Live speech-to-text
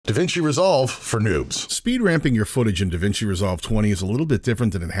DaVinci Resolve for noobs. Speed ramping your footage in DaVinci Resolve 20 is a little bit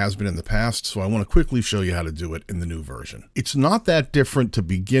different than it has been in the past, so I want to quickly show you how to do it in the new version. It's not that different to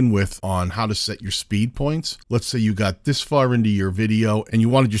begin with on how to set your speed points. Let's say you got this far into your video and you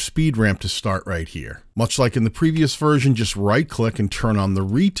wanted your speed ramp to start right here. Much like in the previous version, just right-click and turn on the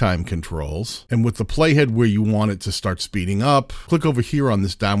retime controls. And with the playhead where you want it to start speeding up, click over here on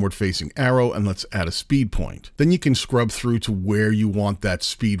this downward-facing arrow and let's add a speed point. Then you can scrub through to where you want that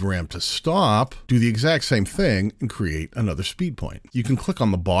speed ramp to stop, do the exact same thing, and create another speed point. You can click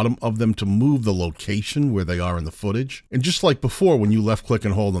on the bottom of them to move the location where they are in the footage. And just like before, when you left-click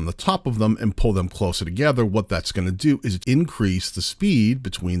and hold on the top of them and pull them closer together, what that's going to do is increase the speed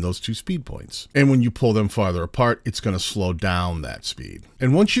between those two speed points. And when you pull them farther apart, it's going to slow down that speed.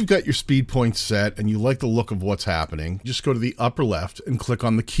 And once you've got your speed points set and you like the look of what's happening, just go to the upper left and click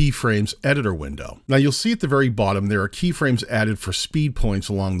on the Keyframes Editor window. Now you'll see at the very bottom there are keyframes added for speed points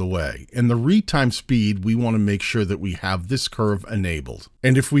along the way. And the retime speed, we want to make sure that we have this curve enabled.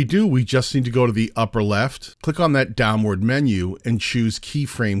 And if we do, we just need to go to the upper left, click on that downward menu and choose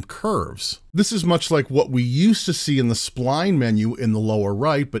Keyframe Curves. This is much like what we used to see in the spline menu in the lower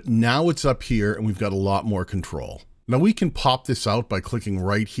right, but now it's up here and we've got a lot more control. Now we can pop this out by clicking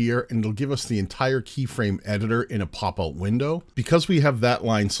right here and it'll give us the entire keyframe editor in a pop-out window. Because we have that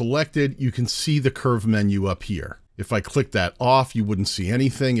line selected, you can see the curve menu up here. If I click that off, you wouldn't see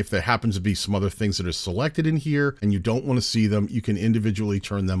anything. If there happens to be some other things that are selected in here and you don't want to see them, you can individually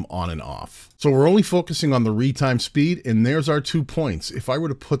turn them on and off. So we're only focusing on the retime speed, and there's our 2 points. If I were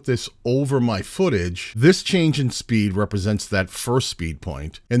to put this over my footage, this change in speed represents that first speed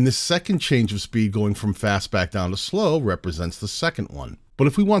point, and this second change of speed going from fast back down to slow represents the second one. But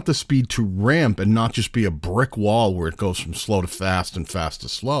if we want the speed to ramp and not just be a brick wall where it goes from slow to fast and fast to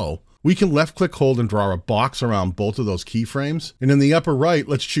slow, we can left-click, hold, and draw a box around both of those keyframes. And in the upper right,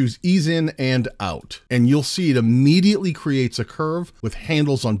 let's choose ease in and out. And you'll see it immediately creates a curve with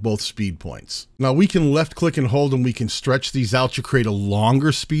handles on both speed points. Now we can left-click and hold and we can stretch these out to create a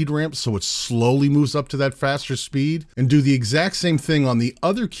longer speed ramp so it slowly moves up to that faster speed. And do the exact same thing on the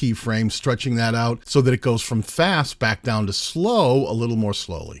other keyframe, stretching that out so that it goes from fast back down to slow a little more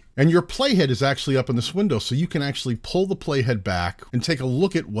slowly. And your playhead is actually up in this window, so you can actually pull the playhead back and take a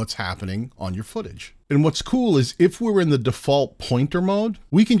look at what's happening on your footage. And what's cool is if we're in the default pointer mode,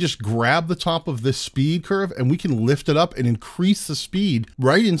 we can just grab the top of this speed curve and we can lift it up and increase the speed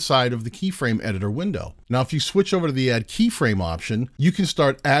right inside of the keyframe editor window. Now, if you switch over to the add keyframe option, you can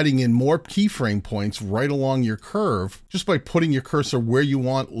start adding in more keyframe points right along your curve just by putting your cursor where you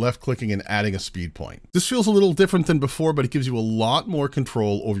want, left clicking and adding a speed point. This feels a little different than before, but it gives you a lot more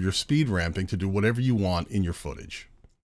control over your speed ramping to do whatever you want in your footage.